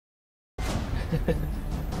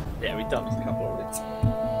Yeah, we dumped a couple already.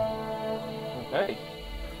 Okay.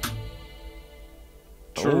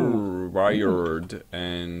 Wired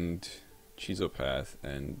and Chizopath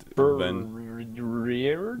and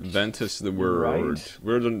Ventus the Word. Right.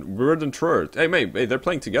 Word and Trurt. Hey, mate, hey, they're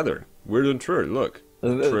playing together. Word and Trurt, look.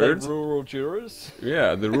 Trurt? Rural jurors?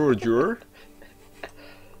 Yeah, the rural juror.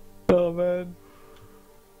 Oh, man.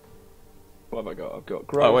 What have I got? I've got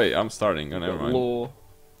growth. Oh, wait, I'm starting. Oh, I've never got mind. law.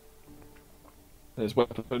 There's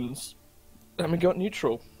weapons. And we got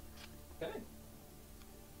neutral. Okay.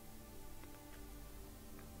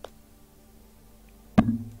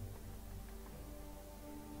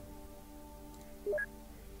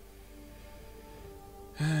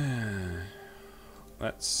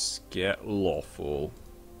 Let's get lawful.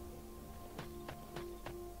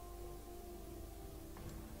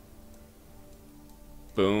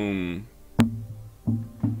 Boom.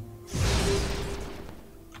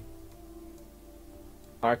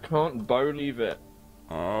 I can't believe it.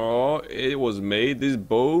 Oh, it was made, this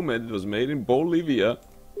boom, and it was made in Bolivia.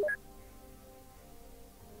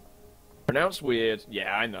 Pronounced weird.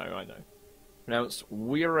 Yeah, I know. Pronounced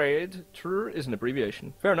weird. True is an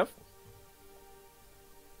abbreviation. Fair enough.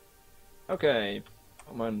 Okay.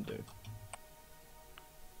 What am I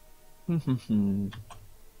gonna do?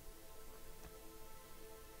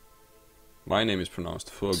 My name is pronounced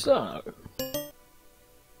Fug. So.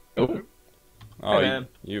 Oh. Oh, Hey, man.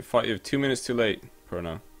 you have 2 minutes too late,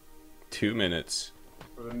 Perna. 2 minutes.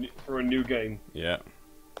 For a new game. Yeah.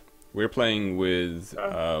 We're playing with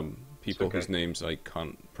people okay. whose names I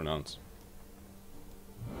can't pronounce.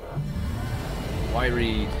 Why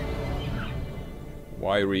read?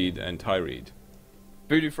 Reed and Tyreed.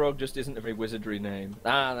 Voodoo Frog just isn't a very wizardry name.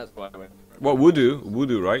 Ah, that's why I went for it. Well,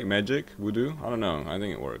 voodoo, right? Magic, voodoo. I don't know. I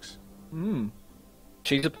think it works.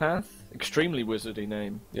 Cheesepath? Extremely wizardy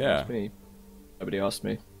name. Yeah. That's me. Nobody asked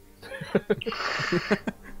me.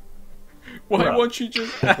 Why Well, won't you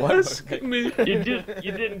just ask me? You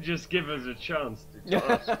didn't just give us a chance to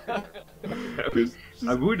ask.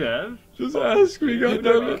 I would have. Just ask me, Nobody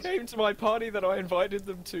goddammit. came to my party that I invited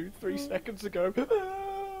them to 3 seconds ago.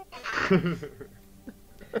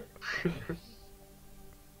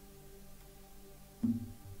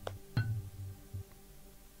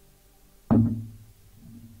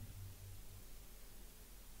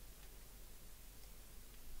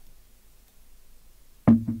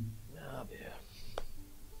 Oh dear.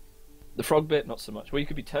 The frog bit, not so much. Well, you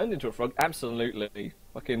could be turned into a frog. Absolutely.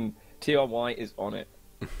 Fucking TRY is on it.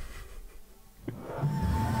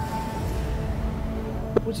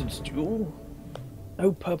 Wizard's Duel?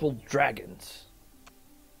 No purple dragons.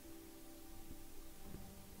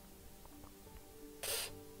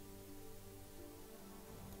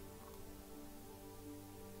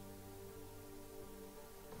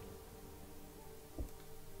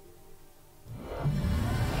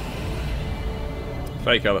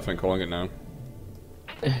 Fake elephant calling it now.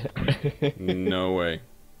 No way.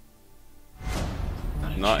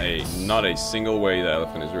 Not a single way that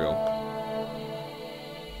elephant is real.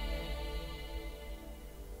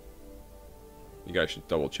 You guys should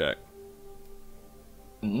double check.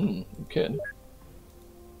 You could.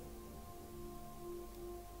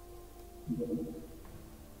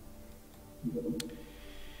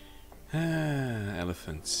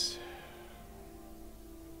 Elephants.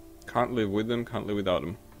 Can't live with them, can't live without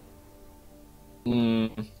them.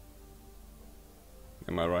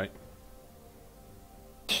 Am I right?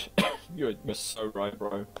 You're so right,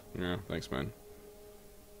 bro. Yeah, thanks, man.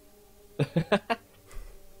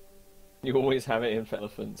 You always have it in for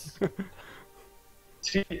elephants.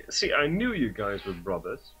 See, I knew you guys were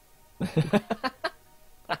brothers.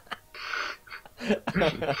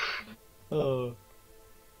 Oh.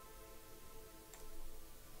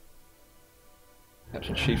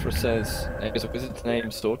 Captain Shifra says, is a wizard's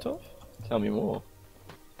name sort of? Tell me more.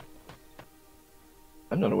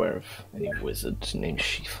 I'm not aware of any wizard named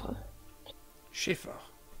Shifra. Schiffer.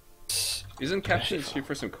 Isn't Captain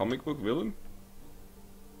Schiffer some comic book villain?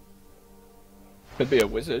 Could be a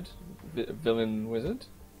wizard. Villain wizard?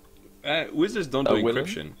 Wizards don't do A villain?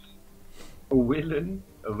 encryption.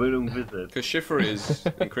 A villain wizard. Because Schiffer is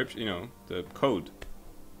encryption, you know, the code.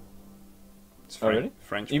 It's Oh, really?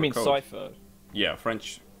 French You for mean code. cipher? Yeah,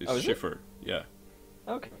 French is Oh, is it? Schiffer. Yeah,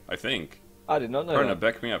 Okay. I think. I did not know Perna, that.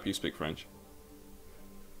 back me up. You speak French.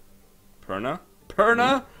 Perna?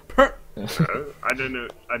 Perna? I don't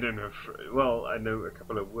know. Well, I know a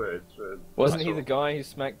couple of words. Wasn't he that's the all. guy who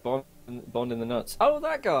smacked Bond in the nuts? Oh,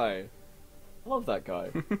 that guy! I love that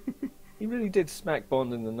guy. He really did smack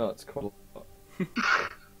Bond in the nuts quite a lot.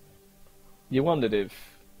 You wondered if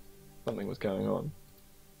something was going on.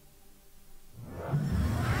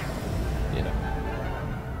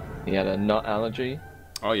 He had a nut allergy.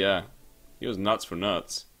 Oh yeah, he was nuts for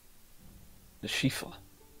nuts. The Shifa.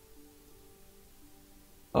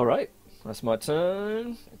 Alright, that's my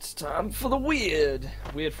turn. It's time for the weird.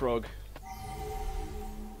 Weird frog.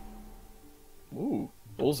 Ooh,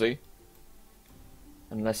 ballsy.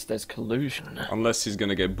 Unless there's collusion. Unless he's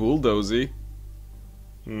gonna get bulldozy.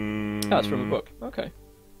 That's from a book. Okay.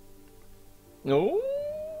 No.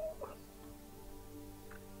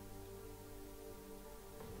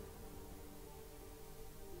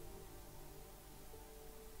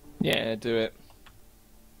 Yeah, do it.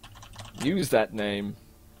 Use that name.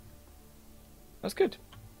 That's good.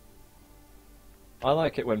 I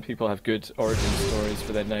like it when people have good origin stories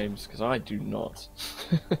for their names, because I do not.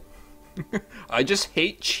 I just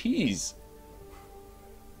hate cheese.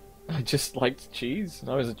 I just liked cheese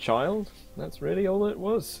when I was a child. That's really all it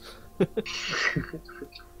was.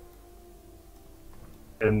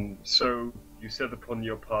 And so you set upon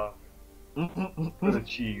your path for the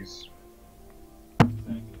cheese.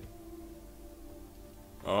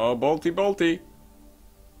 Oh, Balti Balti.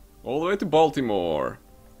 All the way to Baltimore.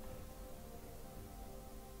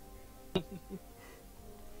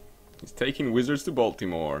 He's taking wizards to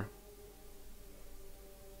Baltimore.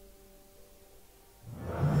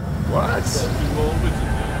 What?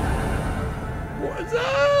 What's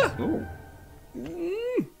that? Ooh.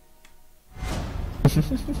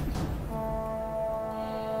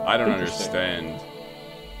 I don't Interesting. understand.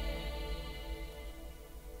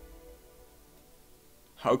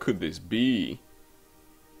 How could this be?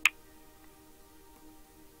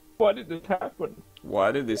 Why did this happen?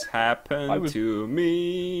 Why did this happen to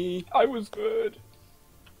me? I was good.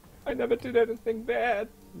 I never did anything bad.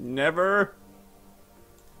 Never.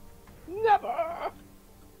 Never.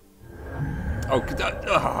 Oh,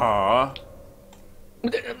 ah.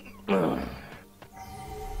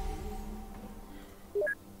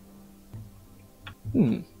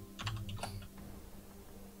 Hmm.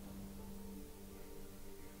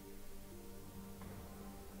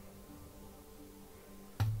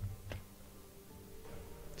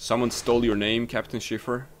 Someone stole your name, Captain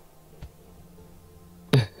Schiffer.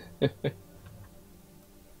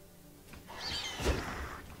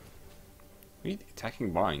 Are you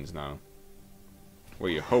attacking vines now? What are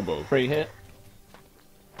you, hobo? Free hit.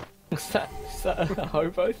 Is that a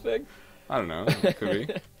hobo thing? I don't know, it could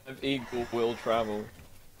be. Of eagle will travel.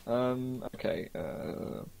 Okay,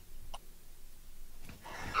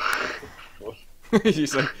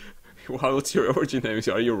 He's like, well, what's your origin name?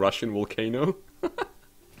 Are you a Russian volcano?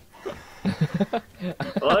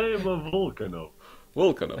 I am a Volcano.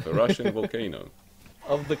 Volcano, a Russian volcano.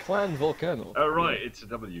 of the clan Volcano. Oh right, it's a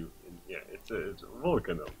W. Yeah, it's a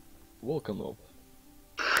Volcano. Volcano.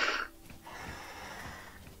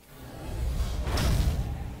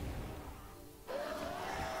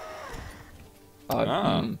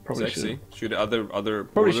 Probably sexy. should. Should other Probably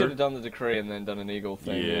border? should have done the decree and then done an eagle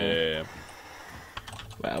thing. Yeah.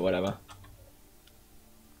 Well, whatever.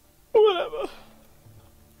 Whatever.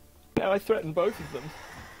 Now I threaten both of them.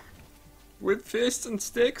 With fists and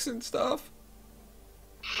sticks and stuff.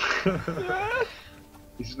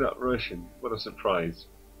 He's not Russian. What a surprise.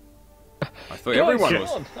 I thought everyone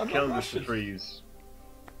was. I'm Kill not the Russian. trees.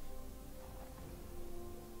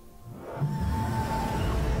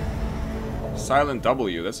 Silent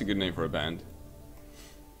W, that's a good name for a band.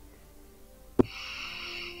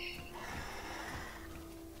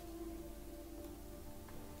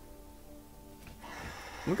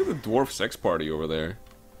 Look at the dwarf sex party over there.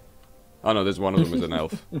 Oh no, there's one of them is an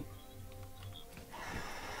elf.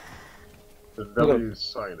 The W is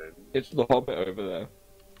silent. It's the Hobbit over there.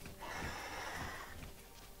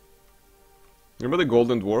 Remember the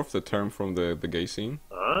golden dwarf, the term from the gay scene?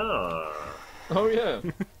 Ah. Oh yeah.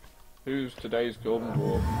 Who's today's golden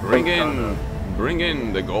dwarf? Bring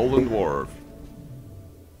in the golden dwarf.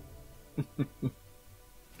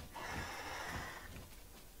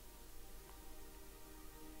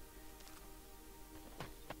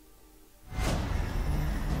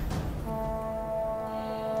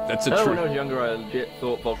 That's a When true. I was younger, I legit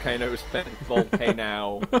thought volcanoes meant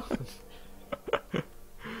volcano.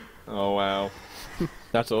 Oh wow.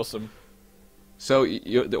 That's awesome. So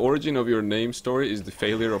the origin of your name story is the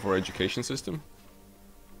failure of our education system?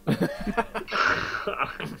 He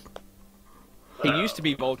used to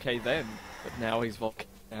be Volcay then, but now he's Volcay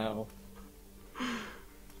now.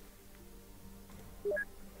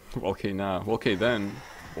 Okay now, okay then,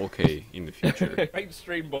 okay in the future.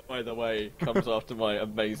 Mainstream, by the way, comes after my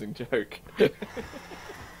amazing joke.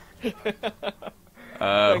 Thank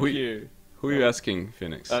you. Who are you asking,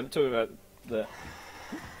 Phoenix? I'm talking about the...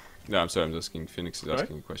 No, I'm sorry, I'm asking. Phoenix is Sorry?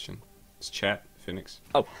 asking a question. It's chat. Phoenix.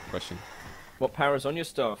 Oh. Question. What power's on your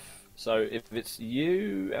stuff? So if it's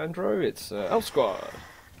you, Andrew, it's Elf Squad.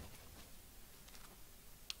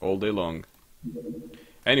 All day long.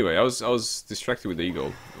 Anyway, I was distracted with the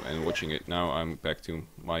eagle and watching it. Now I'm back to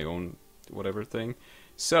my own whatever thing.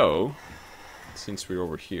 So, since we're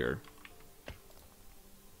over here,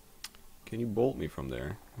 can you bolt me from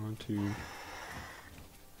there? 1, 2.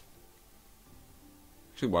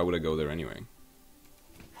 Actually, why would I go there anyway?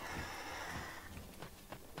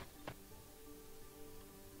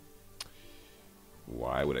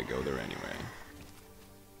 Why would I go there anyway?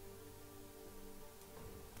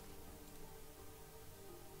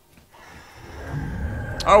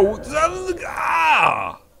 Oh,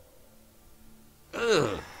 ah!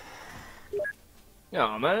 Ugh.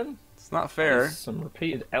 Oh man, It's not fair. there's some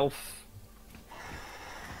repeated elf.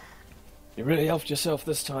 You really elfed yourself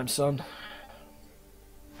this time, son.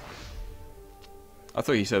 I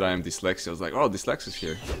thought he said I am dyslexic. I was like, oh, dyslexic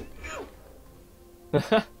here.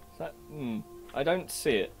 I don't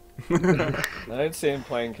see it. I don't see him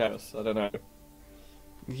playing Chaos. I don't know.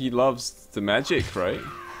 He loves the magic, right?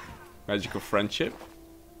 Magic of friendship.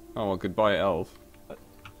 Oh well, goodbye, elf.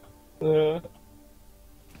 That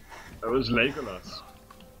was Legolas.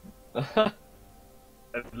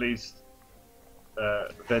 At least,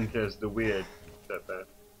 then there's the weird that there.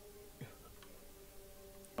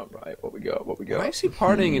 Alright, what we got? What we got? Why is he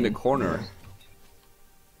partying in the corner?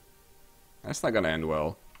 That's not gonna end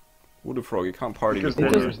well. Wooded Frog, you can't party Because in the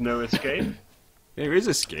then corner. there's no escape. Yeah, there is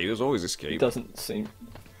escape. There's always It escape. doesn't seem.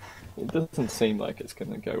 It doesn't seem like it's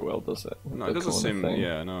gonna go well, does it? No, The it doesn't corner seem. thing.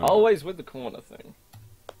 Yeah, no. Always with the corner thing.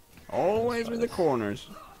 Always with the corners.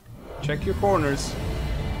 Check your corners.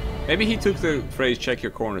 Maybe he took the phrase "check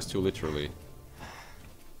your corners" too literally.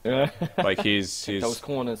 Yeah. Like he's Those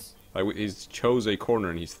corners. like he's chose a corner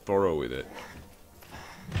and he's thorough with it.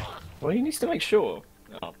 Well, he needs to make sure.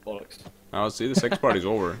 Oh, bollocks. Now see, the sex party's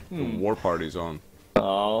over. The war party's on.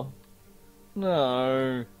 Oh.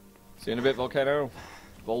 No. See you in a bit, Volcano.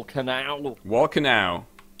 Volcano. Volcanau.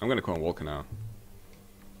 I'm gonna call him Volcanau.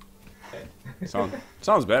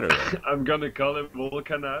 Sounds better though. I'm gonna call him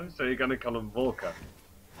Volca now, so you're gonna call him Volca.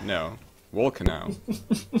 No, Volcanau.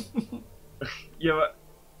 Yeah,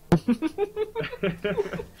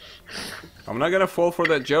 I'm not gonna fall for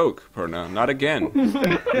that joke, Perna. Not again.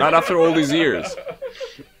 Not after all these years.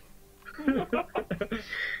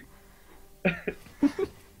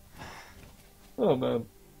 Oh, man.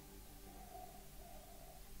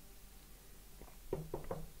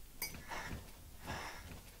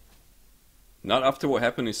 Not after what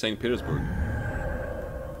happened in St. Petersburg.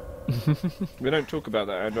 We don't talk about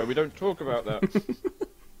that, Andrew. We don't talk about that.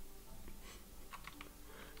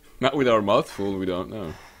 Not with our mouth full, we don't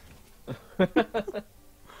know.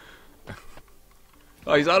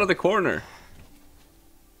 Oh, he's out of the corner.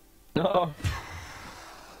 No.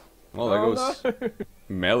 Well, there Oh, goes. no.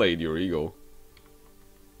 Melee'd your eagle.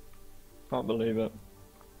 Can't believe it.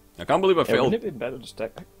 I can't believe I Yeah, failed wouldn't it be better to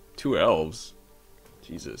step back? 2 elves.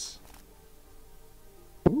 Jesus.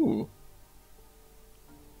 Ooh.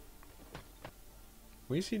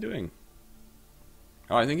 What is he doing?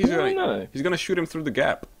 Oh, I think he's I don't gonna know. he's gonna shoot him through the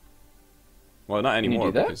gap. Well, not you anymore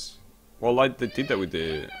do that? because well, like they did that with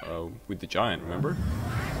the giant. Remember?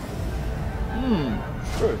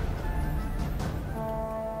 True.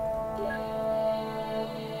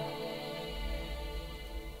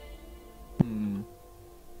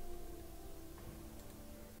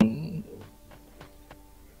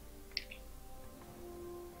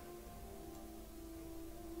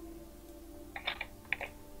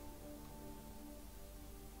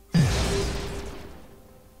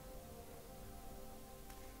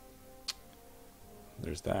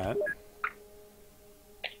 There's that.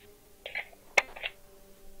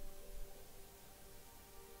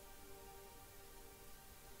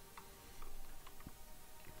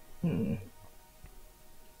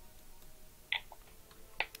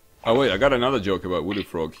 Oh wait, I got another joke about Wooded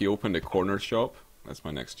Frog. He opened a corner shop. That's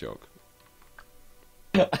my next joke.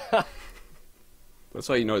 That's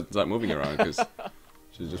why you know it's not moving around, because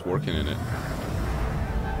she's just working in it.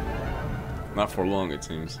 Not for long, it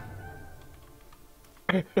seems.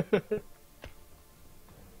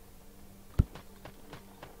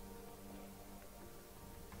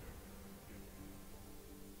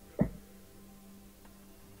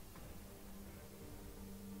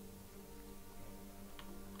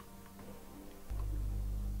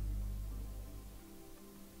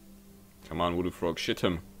 Come on, Wooded Frog, shit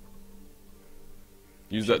him.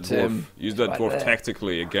 Use that Shit dwarf. him. Use that Right dwarf there.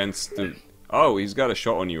 tactically against the. Oh, he's got a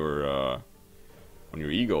shot on your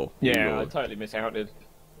eagle. Yeah, Eagle. I totally miscounted.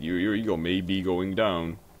 Your eagle may be going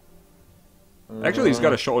down. Actually, he's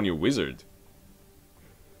got a shot on your wizard.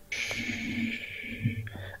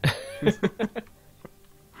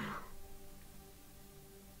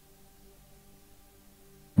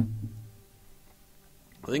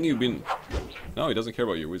 I think you've been... No, he doesn't care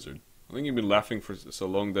about your wizard. I think you've been laughing for so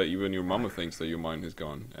long that even your mama thinks that your mind is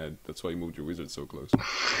gone, and that's why you moved your wizard so close.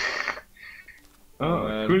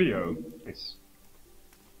 Oh, Coolio. Nice.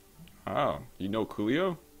 Oh, you know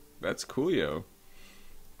Coolio? That's Coolio.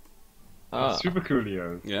 Ah, Super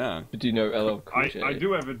Coolio. Yeah. do you know LL Cool J? I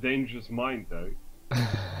do have a dangerous mind, though.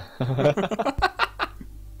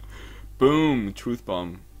 Boom! Truth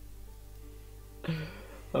bomb.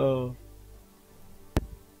 Oh.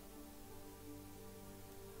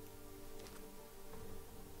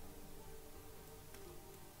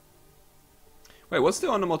 Wait, what's the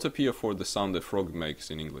onomatopoeia for the sound the frog makes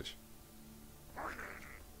in English?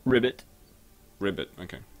 Ribbit. Ribbit,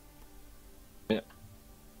 okay. Yeah.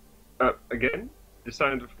 Again? The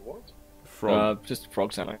sound of what? Frog. Just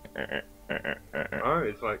frog sound. Oh,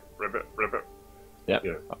 it's like ribbit, ribbit. Yep.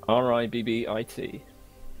 Yeah. R-I-B-B-I-T.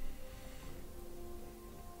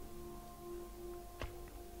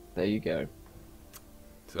 There you go.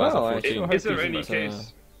 2014. Is there any but,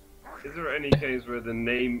 case? Is there any case where the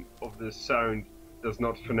name of the sound does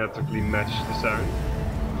not phonetically match the sound?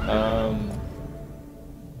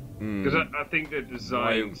 Because I think they're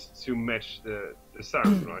designed to match the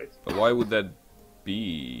sound, right? But why would that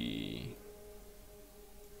be?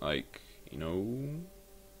 Like, you know,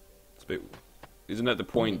 it's a bit, isn't that the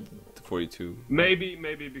point? 42. Maybe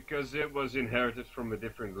because it was inherited from a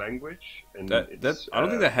different language and I don't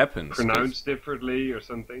think that happens. pronounced differently or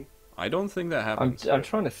something. I don't think that happens. I'm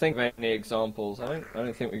trying to think of any examples. I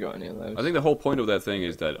don't think we got any of those. I think the whole point of that thing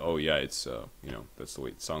is that, oh yeah, it's you know, that's the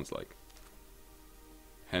way it sounds like.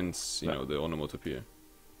 Hence, you know, the onomatopoeia,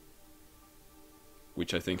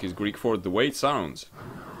 which I think is Greek for the way it sounds.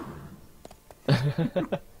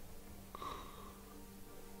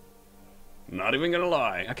 Not even gonna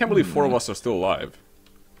lie, I can't believe 4 of us are still alive.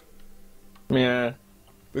 Yeah.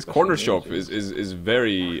 This corner shop is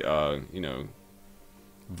very you know,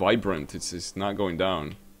 vibrant. It's not going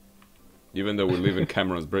down, even though we live in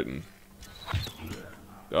Cameron's Britain.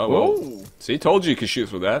 Oh well, Whoa. see, told you could shoot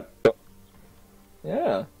through that.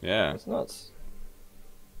 Yeah. Yeah. That's nuts.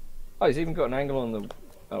 Oh, he's even got an angle on the...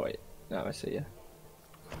 Oh, wait. No, I see you.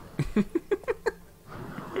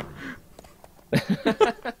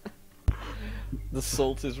 The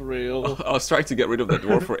salt is real. I was trying to get rid of that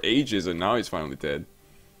dwarf for ages, and now he's finally dead.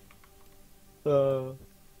 You're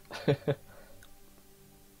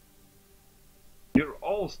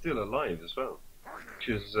all still alive as well, which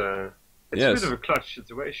is it's a bit of a clutch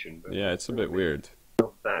situation, but Yeah, it's a bit weird.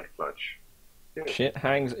 not that clutch. Yeah. Shit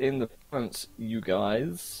hangs in the balance, you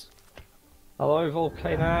guys. Hello,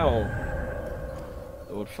 Volcano.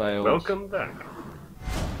 Lord failed. Welcome back.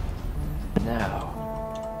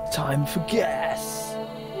 Now, time for gas.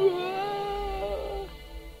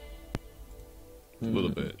 A little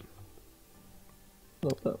bit.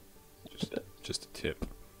 Just a tip.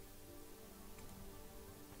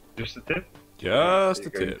 Just a tip. Just a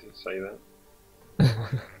You're going tip. to say that.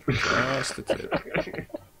 Just a tip.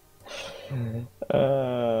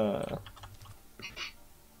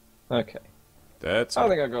 Okay. That's I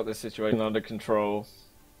think I got this situation under control,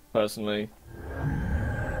 personally.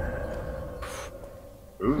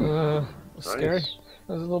 Ooh, Scary. nice.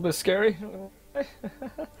 That was a little bit scary.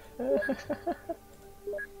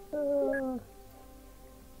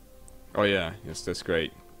 Oh yeah, yes, that's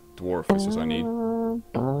great. Dwarf, this is I need.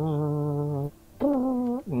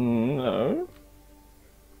 No.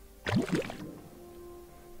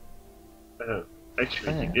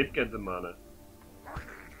 Actually, you did get the mana.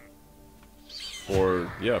 For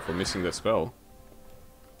missing that spell.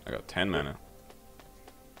 I got 10 mana.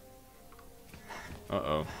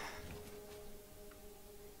 Uh-oh.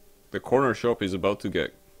 The corner shop is about to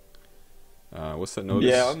get... what's that notice?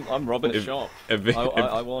 Yeah, I'm robbing the shop. I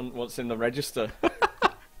I want what's in the register.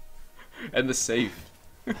 And the safe.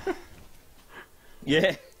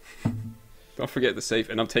 Yeah. Don't forget the safe.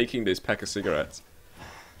 And I'm taking this pack of cigarettes.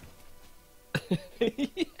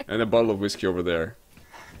 And a bottle of whiskey over there.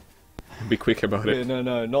 Be quick about it. Yeah,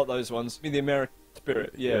 no, not those ones. Give me the American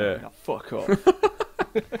spirit. Yeah. Yeah. Oh, fuck off.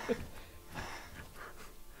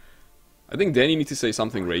 I think Danny needs to say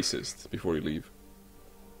something racist before you leave.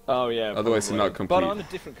 Oh yeah. Otherwise, probably. it's not complete. But I'm a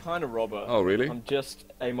different kind of robber. Oh, really? I'm just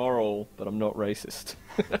amoral, but I'm not racist.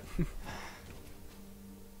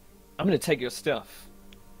 I'm gonna take your stuff.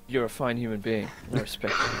 You're a fine human being. I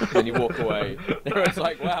respect you. Then you walk away. Everyone's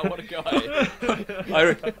like, wow, what a guy.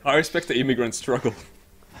 I respect the immigrant struggle.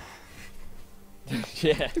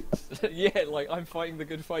 Yeah, yeah, like I'm fighting the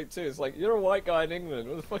good fight too. It's like, you're a white guy in England.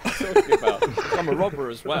 What the fuck are you talking about? I'm a robber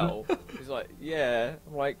as well. He's like, yeah.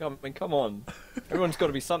 I'm like, I mean, come on. Everyone's got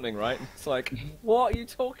to be something, right? It's like, what are you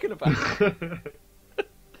talking about?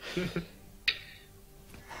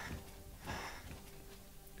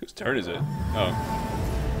 Whose turn is it? Oh,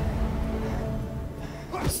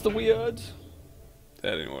 What's the weird?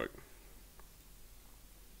 that didn't work.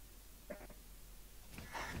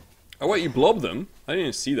 Oh wait, you blobbed them? I didn't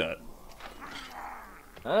even see that.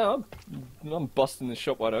 Oh, I'm busting the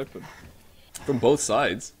shop wide open. From both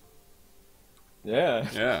sides. Yeah.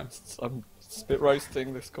 Yeah. I'm spit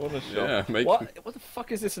roasting this corner shop. Yeah, make... What the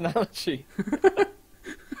fuck is this analogy?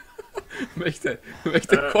 make the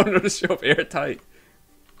corner shop airtight.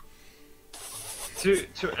 To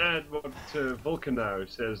add what Volcanau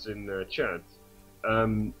says in chat,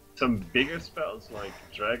 some bigger spells like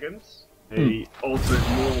dragons, they alter it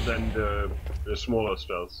more than the smaller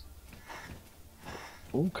spells.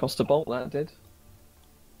 Ooh, cost a bolt that did.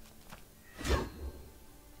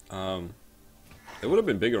 It would have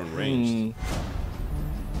been bigger on ranged.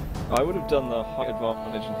 I would have done the high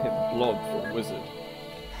advantage and hit Blob for Wizard.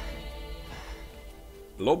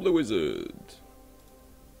 Blob the wizard.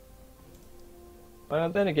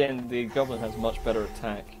 Then again, the Goblin has much better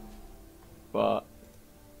attack. But...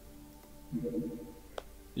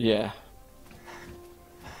 yeah.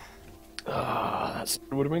 That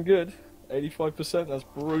would have been good. 85%, that's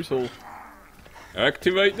brutal.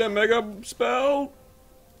 Activate the mega spell.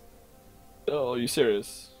 Oh, are you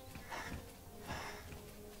serious?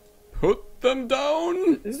 Put them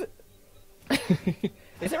down. Is it?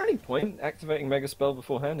 Is there any point activating Mega Spell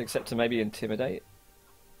beforehand, except to maybe intimidate?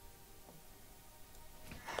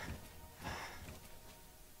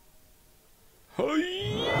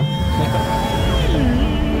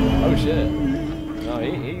 Oh shit! No,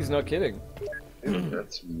 he's not kidding.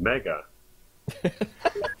 That's mega.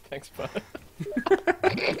 Thanks, bud.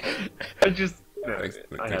 I just... No, Thanks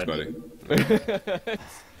buddy.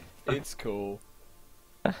 It's cool.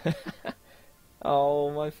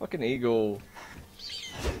 Oh, my fucking eagle.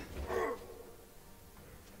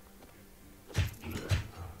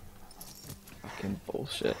 Fucking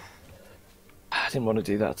bullshit. I didn't want to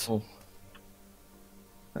do that at all.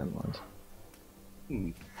 Never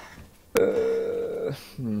mind.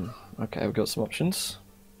 Okay, we've got some options.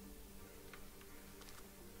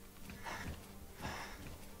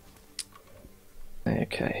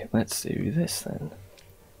 Okay, let's do this then.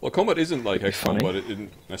 Well, combat isn't like XCOM, funny. but it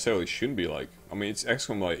necessarily shouldn't be like. I mean, it's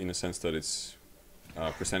XCOM like in the sense that it's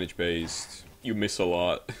percentage based. You miss a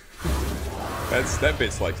lot. that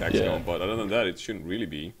bit's like XCOM, Yeah. but other than that, it shouldn't really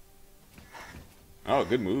be. Oh,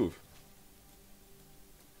 good move.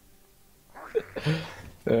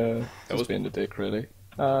 That was being a dick, really.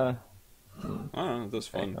 Oh, that's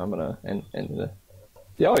fun. I'm gonna end the.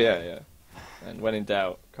 Yeah, oh yeah. And when in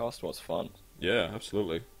doubt, cast what's fun. Yeah,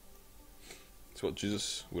 absolutely. That's what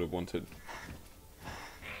Jesus would have wanted.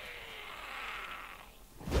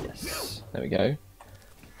 Yes. There we go.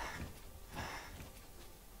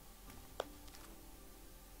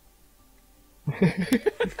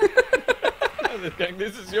 And they're going,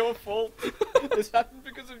 this is your fault. This happened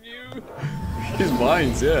because of you. His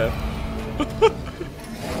vines, yeah.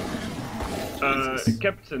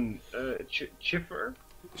 Captain Schiffer?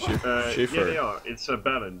 Schiffer. Yeah, they are. It's a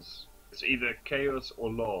balance. It's either chaos or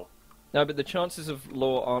law. No, but the chances of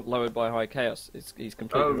law aren't lowered by high chaos. He's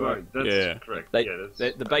completely Oh, right. That's Yeah. correct. They, Yeah,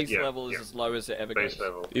 that's, the base yeah, level is yeah. as low as it ever Base goes.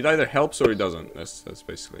 level. It either helps or it doesn't. That's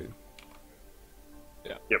basically.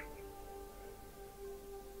 Yeah. Yep.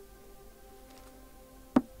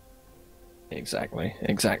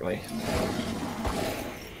 Exactly.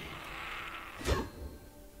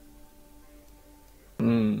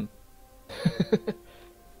 Hmm.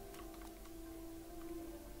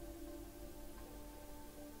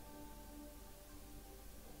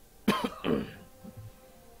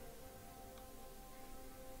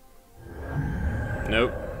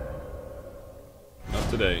 Nope. Not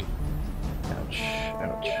today. Ouch.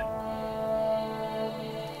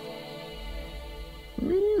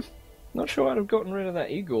 Not sure I'd have gotten rid of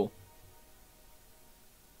that eagle.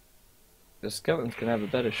 The skeletons can have a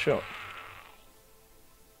better shot.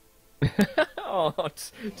 Oh,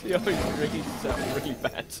 Tio really sound really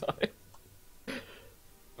bad time.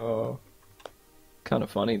 Oh. Kind of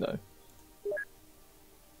funny though.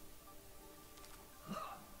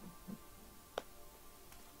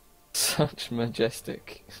 Such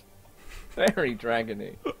majestic. Very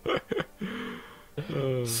dragony.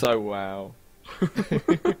 So wow.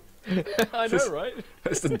 I know, right?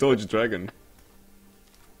 That's the Dodge Dragon.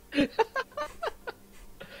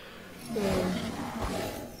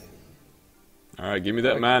 Alright, give me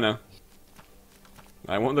that mana.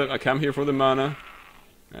 I want that. I come here for the mana.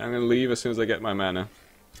 I'm gonna leave as soon as I get my mana.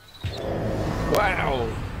 Wow!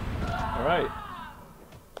 Alright.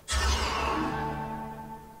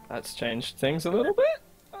 That's changed things a little bit.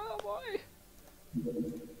 Oh boy.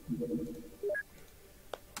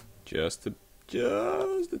 Just a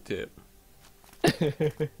tip.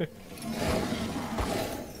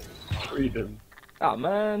 Freedom. Oh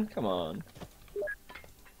man, come on.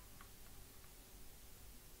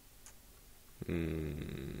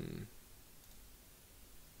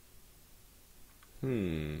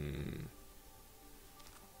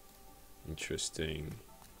 Interesting.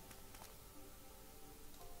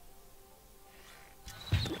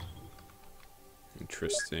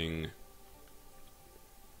 Interesting.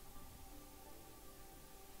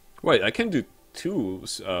 Wait, I can do two,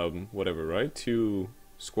 whatever, right? 2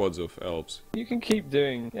 squads of elves. You can keep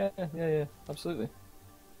doing. Yeah, absolutely.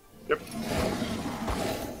 Yep.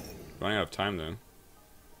 Running out of time then.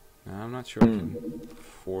 I'm not sure I can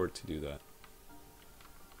afford to do that.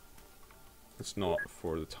 It's not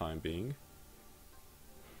for the time being.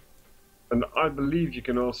 And I believe you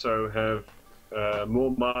can also have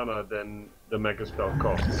more mana than the mega spell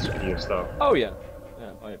costs in your stuff. Oh yeah,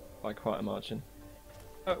 by quite a margin.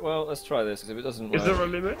 Well, let's try this. If it doesn't work, Is there a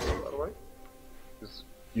limit, by the way? 'Cause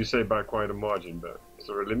you say by quite a margin, but is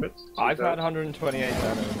there a limit? I've had 128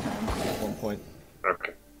 mana in hand at one point.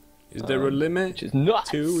 Okay. Is there a limit Which is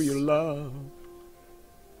nuts. to your love?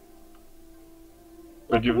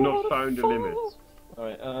 But you've not found a limit.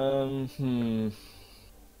 Alright,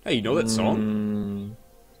 Hey, you know that song?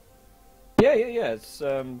 Yeah, it's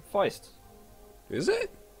Feist. Is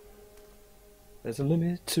it? There's a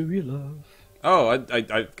limit to your love. Oh,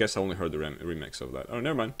 I guess I only heard the remix of that. Oh,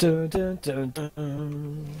 never mind. Dun, dun, dun,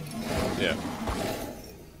 dun. Yeah.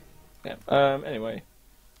 Yeah, anyway.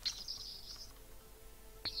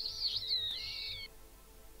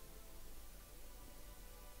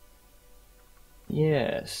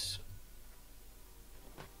 Yes.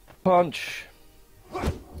 Punch.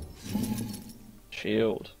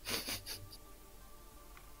 Shield.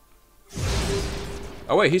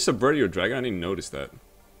 Oh wait, he subverted your dragon? I didn't notice that.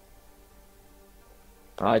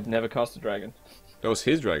 I'd never cast a dragon. That was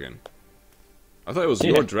his dragon. I thought it was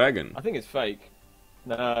your dragon. I think it's fake.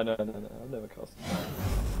 No, I've never cast a dragon.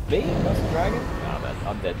 Me? Cast a dragon? Nah, man,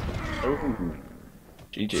 I'm dead. Oh.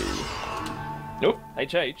 GG. Nope,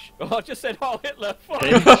 HH. Oh, I just said Heil Hitler. Fuck.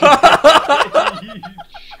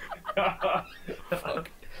 Fuck.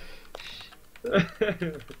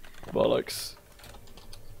 Bollocks.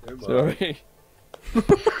 Sorry.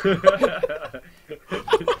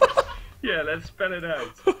 Yeah, let's spell it out.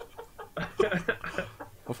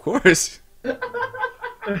 Of course. You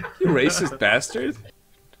racist bastard.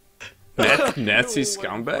 Nazi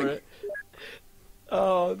scumbag.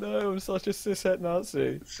 Oh no, I'm such a cishet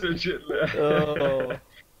Nazi. Such a... Oh.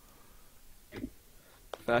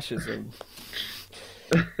 Fascism.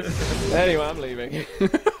 Anyway, I'm leaving.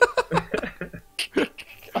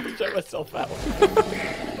 I'll check myself out.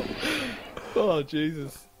 Oh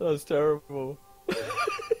Jesus, that was terrible.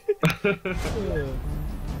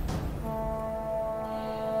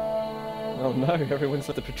 Oh no, everyone's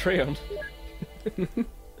at the Patreon.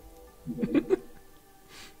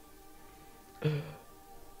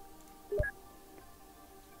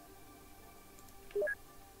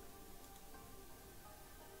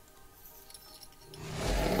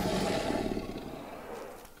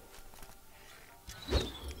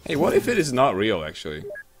 Hey, what if it is not real, actually? Do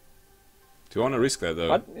you want to risk that,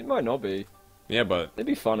 though? It might not be. Yeah, but... It'd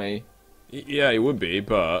be funny. Yeah, it would be,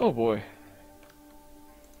 but... Oh boy.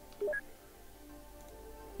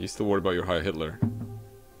 You still worried about your Heil Hitler?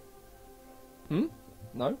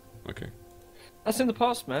 No? Okay. That's in the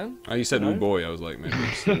past, man. Oh, you said, No. oh boy, I was like, maybe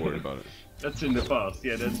you're still worried about it. That's in the past,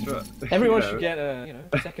 yeah, that's right. Everyone You know. should get a,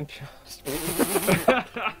 second chance.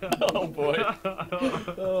 Oh boy.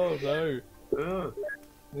 Oh no. Oh,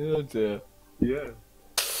 Oh dear. yeah.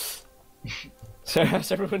 So how's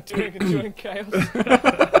everyone doing? Enjoying chaos?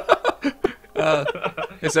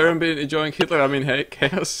 Has everyone been enjoying Hitler? I mean, hey,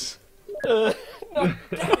 chaos? No,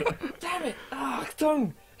 damn it! Ah,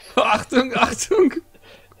 Achtung! Achtung, Achtung!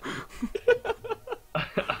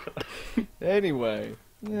 Anyway.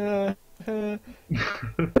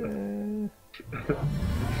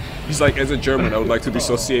 He's like, as a German, I would like to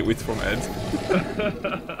dissociate with from Ed.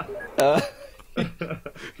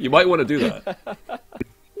 You might want to do that.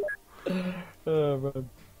 Oh, man.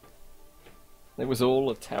 It was all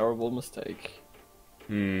a terrible mistake.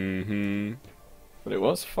 Mm-hmm. But it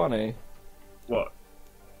was funny. What?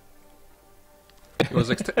 It was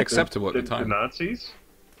acceptable at the The time. Nazis?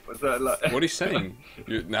 Was that like? What are you saying?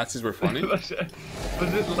 Nazis were funny? Was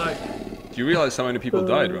it like? Do you realize how many people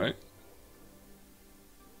died, right?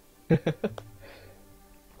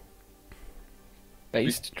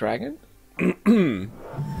 Based dragon?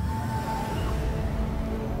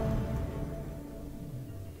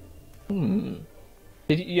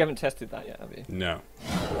 You haven't tested that yet, have you? No.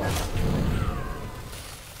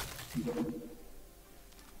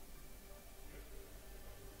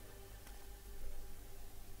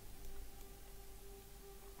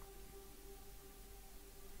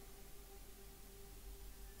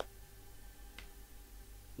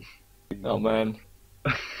 Oh man.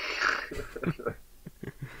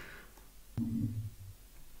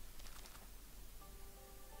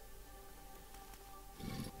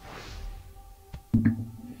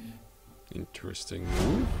 Interesting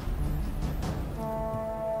move.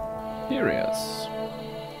 Curious.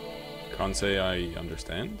 Can't say I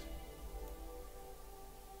understand.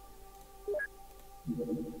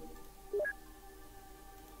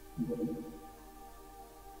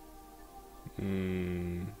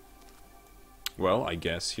 Well, I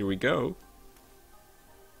guess here we go.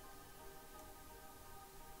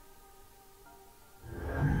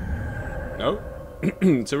 No?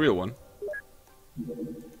 It's a real one.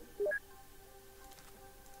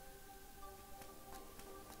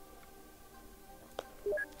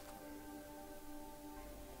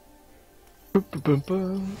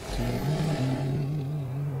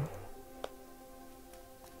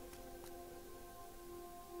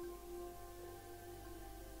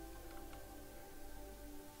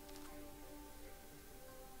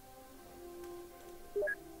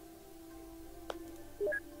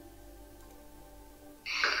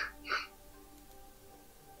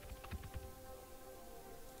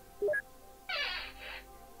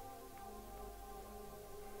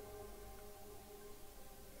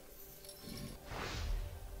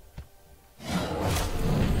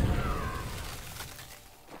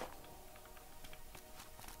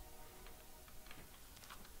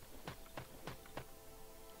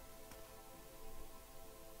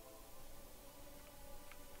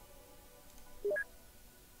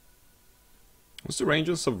 What's the range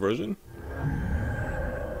of subversion?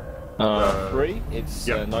 3. It's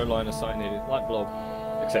Yep. no line of sight needed, like Blob,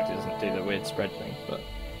 except it doesn't do the weird spread thing. But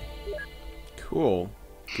Cool.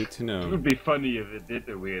 Good to It know. would be funny if it did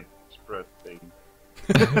the weird spread thing.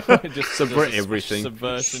 just Subvert just a everything.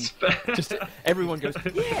 Subversion. Just everyone goes,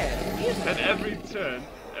 yeah. And every turn,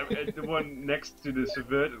 the one next to the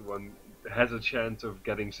subverted one has a chance of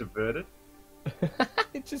getting subverted.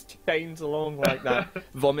 It just chains along like that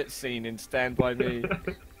vomit scene in Stand By Me.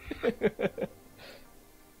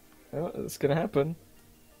 Well, it's gonna happen.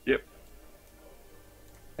 Yep.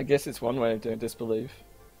 I guess it's one way of doing disbelief.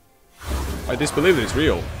 I disbelieve that it's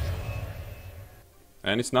real.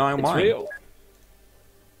 And it's now It's mine. real.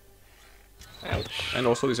 Ouch. And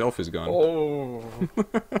also this elf is gone. Oh.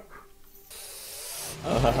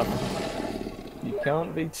 You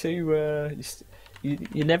can't be too.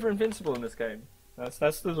 You're never invincible in this game.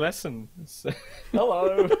 That's the lesson.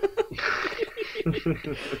 Hello.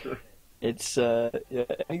 It's yeah.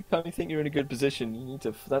 Anytime you think you're in a good position, you need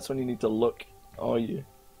to. That's when you need to look. Are you?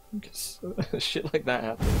 Because shit like that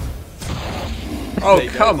happens. Oh, There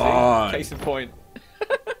you go, come see? on! Case in point.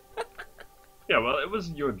 Yeah, well, it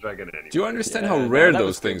wasn't your dragon anyway. Do you understand Yeah, how rare that those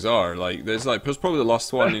was good. things are? Like, there's probably the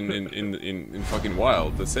last one in fucking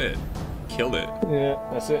Wild. That's it. Killed it. Yeah,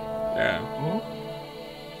 that's it. Yeah.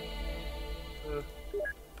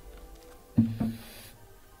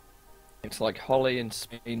 It's like Holly in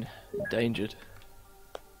Spain, endangered.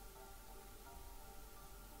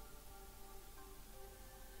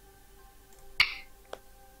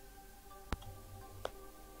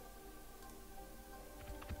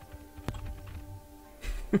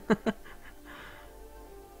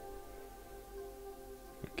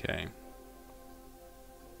 Okay.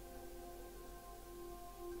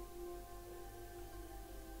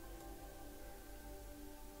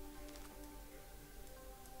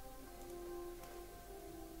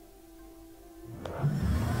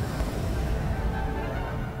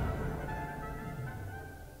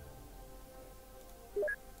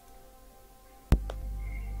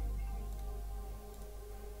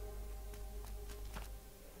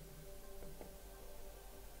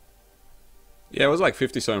 Yeah, it was like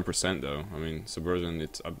 57% though. I mean, Subversion,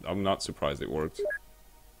 I'm not surprised it worked.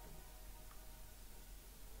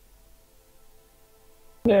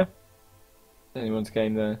 Yeah. Anyone's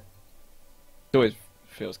game there. It always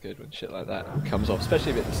feels good when shit like that comes off,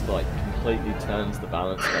 especially if it's like completely turns the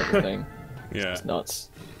balance of everything. Yeah. It's nuts.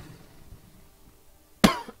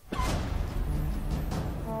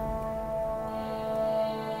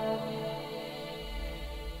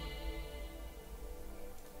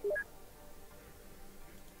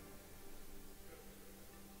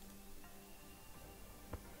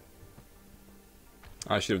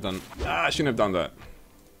 I should have done. I shouldn't have done that.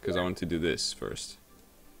 Because I want to do this first.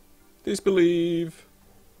 Disbelieve.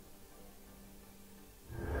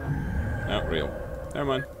 Not real. Never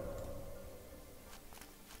mind.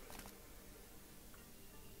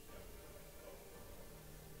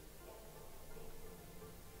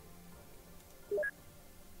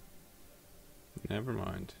 Never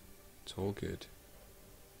mind. It's all good.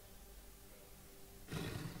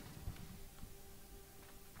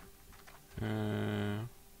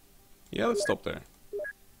 Yeah, let's stop there.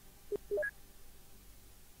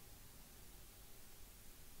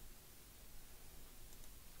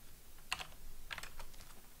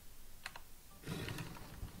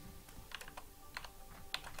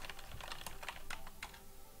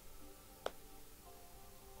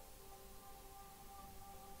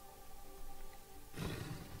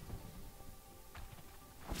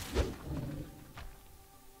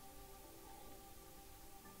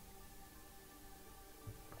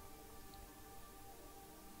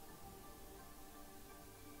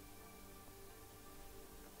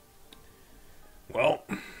 Well,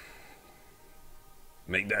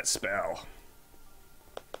 make that spell.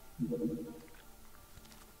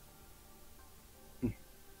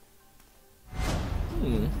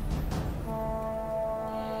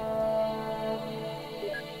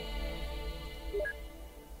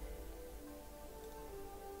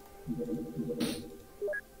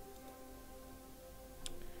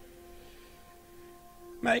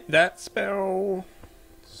 Make that spell.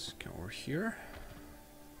 Let's go over here.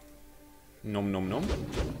 Nom nom nom.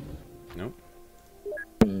 Nope.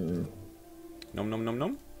 Nom nom nom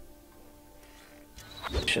nom.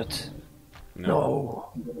 Shit. No.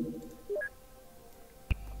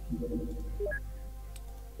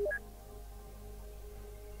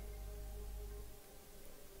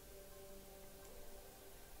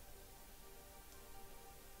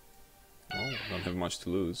 Oh, I don't have much to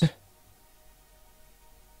lose.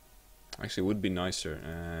 Actually, it would be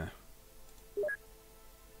nicer.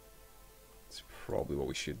 It's probably what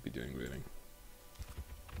we should be doing, really.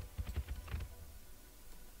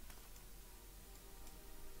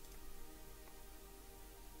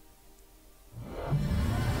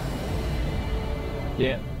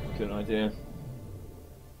 Yeah, good idea.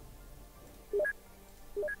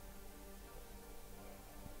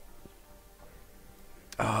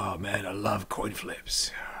 Oh man, I love coin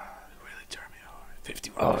flips. Really turn me on.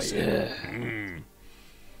 51%. Oh yeah.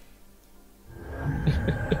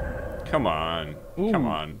 Come on. Ooh. Come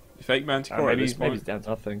on. Fake Manticore at this maybe point. he's down to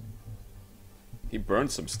nothing. He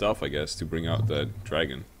burned some stuff, I guess, to bring out that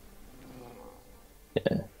dragon.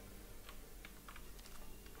 Yeah.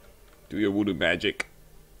 Do your voodoo magic.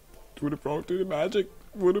 Do the frog, do the magic.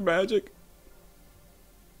 Voodoo magic.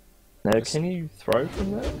 Now, can you throw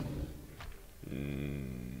from there?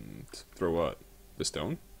 Throw what? The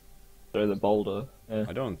stone? Throw the boulder. Yeah.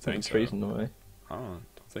 I don't think so. Trees in the way. I don't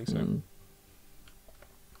think so.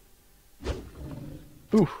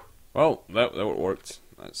 Oof. Well, that worked.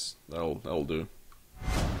 That'll do.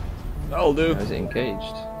 That'll do. Is it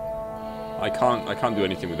engaged? I can't do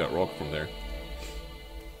anything with that rock from there.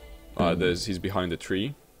 He's behind the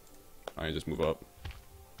tree. I just move up.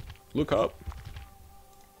 Look up.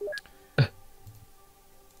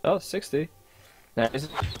 Oh, 60. Now, is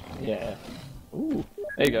it? Yeah. Ooh.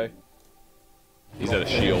 There you go. He's at a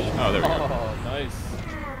shield. Oh, there we go. Oh, nice.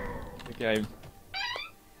 Good game.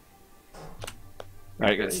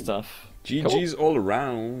 Very good stuff. GG's all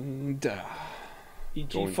around.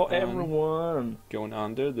 GG for everyone. Going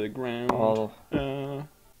under the ground. Oh.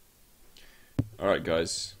 Alright,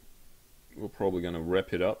 guys. We're probably gonna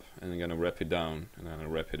wrap it up, and then gonna wrap it down, and then gonna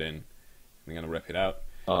wrap it in, and then gonna wrap it out.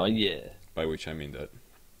 Oh, yeah. By which I mean that.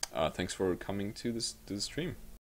 Thanks for coming to this stream.